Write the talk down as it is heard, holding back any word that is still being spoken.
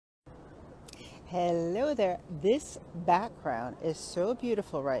Hello there. This background is so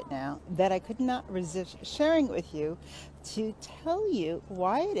beautiful right now that I could not resist sharing with you to tell you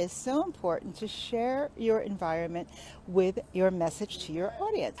why it is so important to share your environment with your message to your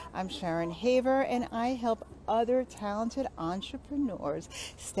audience. I'm Sharon Haver, and I help other talented entrepreneurs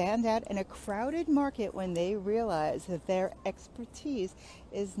stand out in a crowded market when they realize that their expertise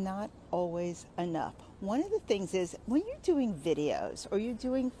is not always enough. One of the things is when you're doing videos or you're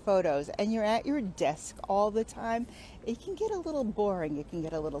doing photos and you're at your desk all the time, it can get a little boring, it can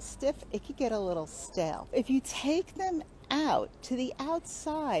get a little stiff, it can get a little stale. If you take them out to the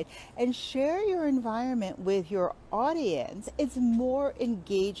outside and share your environment with your audience, it's more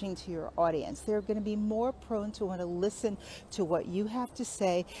engaging to your audience. They're going to be more prone to want to listen to what you have to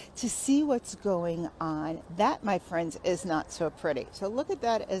say, to see what's going on. That, my friends, is not so pretty. So look at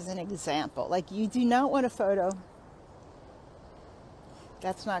that as an example. Like, you do not want a photo.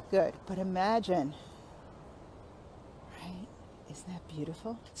 That's not good. But imagine, right? Isn't that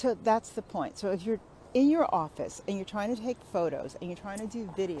beautiful? So that's the point. So if you're in your office and you're trying to take photos and you're trying to do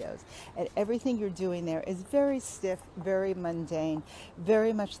videos, and everything you're doing there is very stiff, very mundane,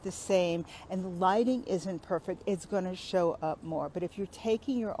 very much the same, and the lighting isn't perfect, it's going to show up more. But if you're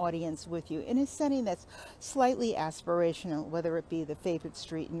taking your audience with you in a setting that's slightly aspirational, whether it be the favorite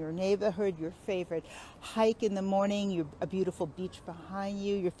street in your neighborhood, your favorite hike in the morning, a beautiful beach behind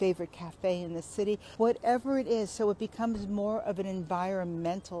you, your favorite cafe in the city, whatever it is, so it becomes more of an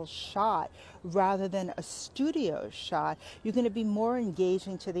environmental shot rather than a studio shot, you're going to be more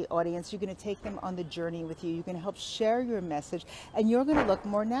engaging to the audience. You're going to take them on the journey with you. You're going to help share your message, and you're going to look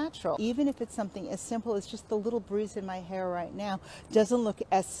more natural. Even if it's something as simple as just the little breeze in my hair right now doesn't look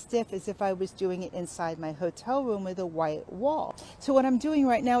as stiff as if I was doing it inside my hotel room with a white wall. So what I'm doing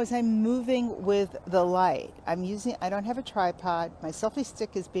right now is I'm moving with the light. I don't have a tripod. My selfie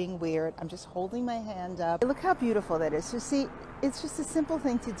stick is being weird. I'm just holding my hand up. Look how beautiful that is. So see, it's just a simple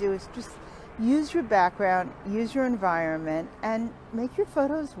thing to do. It's just use your background, use your environment, and make your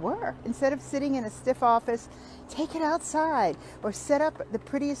photos work. Instead of sitting in a stiff office, take it outside or set up the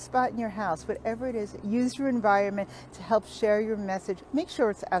prettiest spot in your house. Whatever it is, use your environment to help share your message. Make sure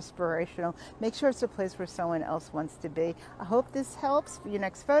it's aspirational. Make sure it's a place where someone else wants to be. I hope this helps for your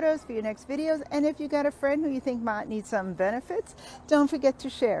next photos, for your next videos, and if you got a friend who you think might need some benefits, don't forget to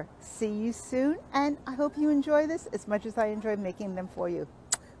share. See you soon, and I hope you enjoy this as much as I enjoy making them for you.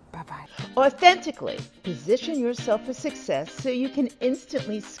 Bye-bye. Authentically position yourself for success so you can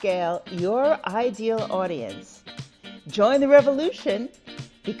instantly scale your ideal audience. Join the revolution.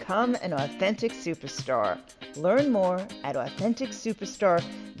 Become an authentic superstar. Learn more at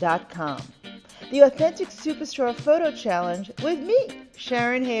AuthenticSuperstar.com. The Authentic Superstar Photo Challenge with me,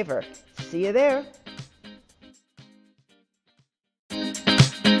 Sharon Haver. See you there.